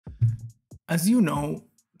As you know,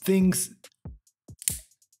 things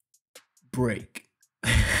break.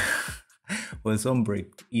 Well, some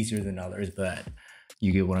break easier than others, but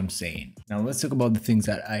you get what I'm saying. Now let's talk about the things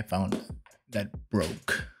that I found that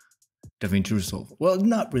broke DaVinci Resolve. Well,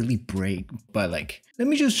 not really break, but like, let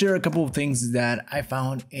me just share a couple of things that I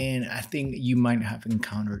found and I think you might have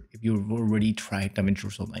encountered if you've already tried DaVinci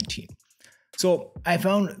Resolve 19. So I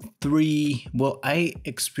found three, well, I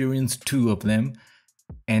experienced two of them.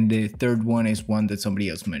 And the third one is one that somebody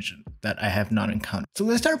else mentioned that I have not encountered. So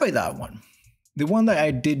let's start by that one. The one that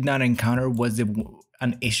I did not encounter was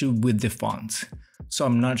an issue with the fonts. So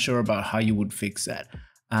I'm not sure about how you would fix that.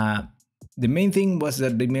 The main thing was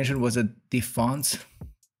that they mentioned was that the fonts,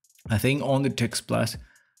 I think on the Text Plus,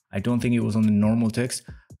 I don't think it was on the normal text.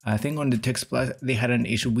 I think on the Text Plus, they had an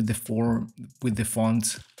issue with the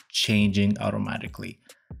fonts changing automatically.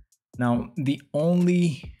 Now, the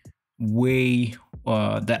only way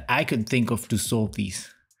that I could think of to solve these,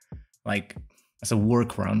 like as a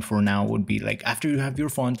workaround for now, would be like after you have your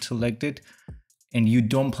font selected and you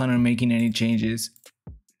don't plan on making any changes,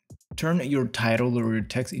 turn your title or your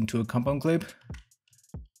text into a compound clip,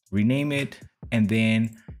 rename it, and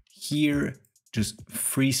then here just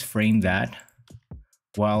freeze frame that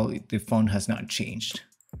while the font has not changed.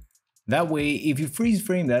 That way, if you freeze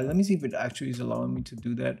frame that, let me see if it actually is allowing me to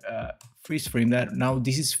do that. Freeze frame that. Now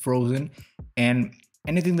this is frozen and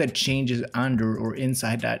anything that changes under or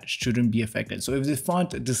inside that shouldn't be affected. So if the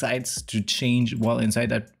font decides to change while inside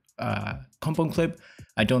that compound clip,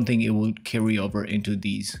 I don't think it will carry over into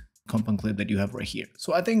these compound clip that you have right here.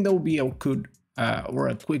 So I think that would be a good or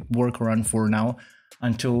a quick workaround for now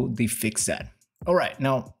until they fix that. All right,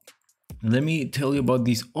 now let me tell you about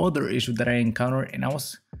these other issues that I encountered, and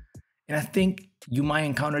I think you might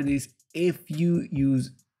encounter these if you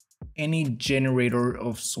use any generator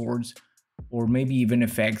of sorts, or maybe even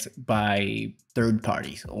effects by third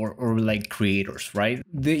parties or like creators, right?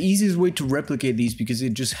 The easiest way to replicate these, because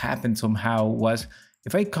it just happened somehow, was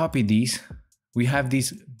if I copy these, we have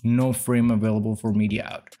this no frame available for media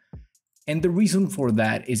out. And the reason for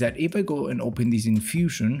that is that if I go and open this in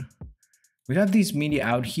Fusion, we have this media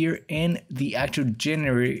out here, and the actual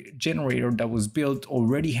generator that was built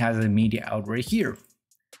already has a media out right here.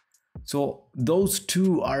 So those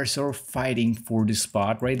two are sort of fighting for the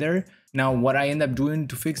spot right there. Now, what I end up doing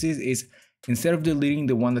to fix this is instead of deleting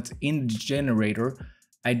the one that's in the generator,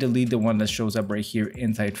 I delete the one that shows up right here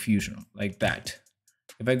inside Fusion, like that.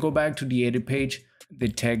 If I go back to the edit page, the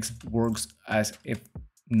text works as if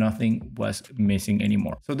nothing was missing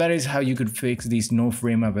anymore. So that is how you could fix this no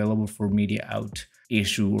frame available for media out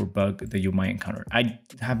issue or bug that you might encounter. I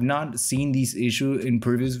have not seen this issue in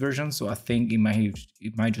previous versions, so I think it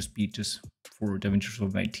might just be just for DaVinci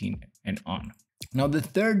Resolve 19 and on. Now the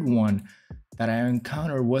third one that I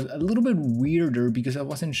encountered was a little bit weirder because I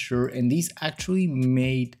wasn't sure, and these actually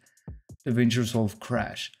made DaVinci Resolve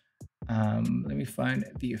crash. Let me find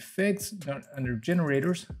the effects under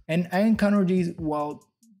generators, and I encountered these while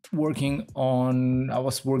I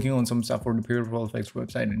was working on some stuff for the Paperful Effects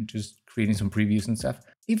website and just creating some previews and stuff.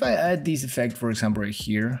 If I add this effect, for example, right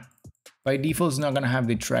here, by default, it's not going to have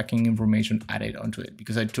the tracking information added onto it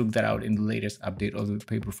because I took that out in the latest update of the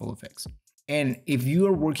Paperful Effects. And if you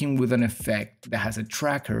are working with an effect that has a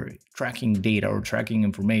tracking data or tracking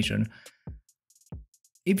information,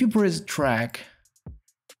 if you press track,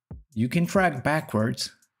 you can track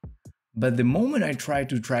backwards, but the moment I try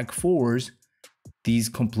to track forwards, these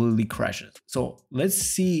completely crashes. So let's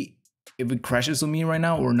see if it crashes on me right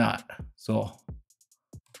now or not. So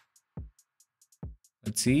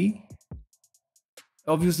let's see.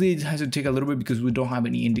 Obviously it has to take a little bit because we don't have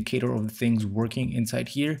any indicator of the things working inside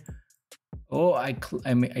here. Oh, I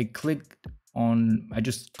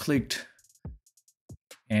just clicked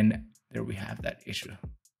and there we have that issue.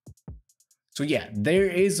 So yeah, there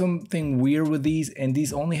is something weird with these, and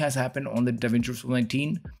this only has happened on the DaVinci Resolve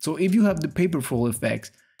 19. So if you have the Paperful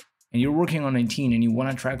effects and you're working on 19 and you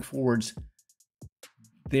want to track forwards,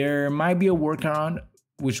 there might be a workaround,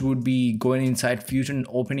 which would be going inside Fusion,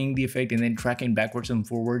 opening the effect, and then tracking backwards and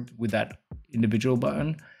forward with that individual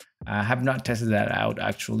button. I have not tested that out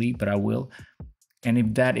actually, but I will. And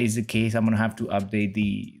if that is the case, I'm going to have to update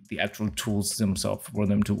the actual tools themselves for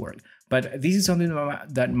them to work. But this is something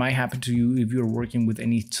that might happen to you if you're working with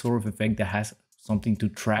any sort of effect that has something to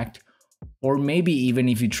track, or maybe even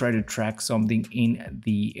if you try to track something in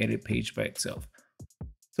the edit page by itself.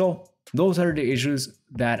 So those are the issues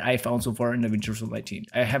that I found so far in DaVinci Resolve 19.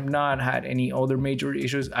 I have not had any other major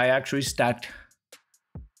issues. I actually stacked,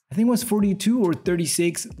 I think it was 42 or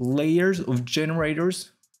 36 layers of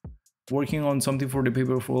generators working on something for the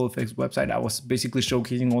paper full effects website. I was basically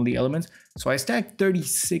showcasing all the elements. So I stacked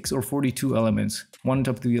 36 or 42 elements, one on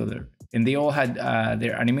top of the other, and they all had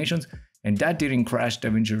their animations, and that didn't crash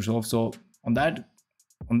DaVinci Resolve. So on that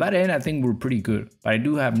end, I think we're pretty good. But I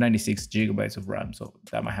do have 96 gigabytes of RAM, so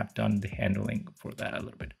that might have done the handling for that a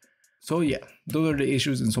little bit. So yeah, those are the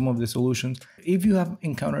issues and some of the solutions. If you have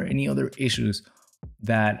encountered any other issues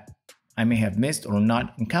that I may have missed or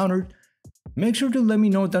not encountered, make sure to let me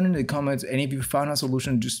know down in the comments. And if you found a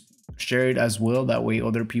solution, just share it as well. That way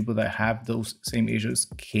other people that have those same issues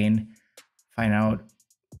can find out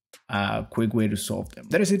a quick way to solve them.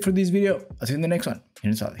 That is it for this video. I'll see you in the next one. Here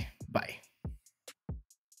in SUALVI. Bye.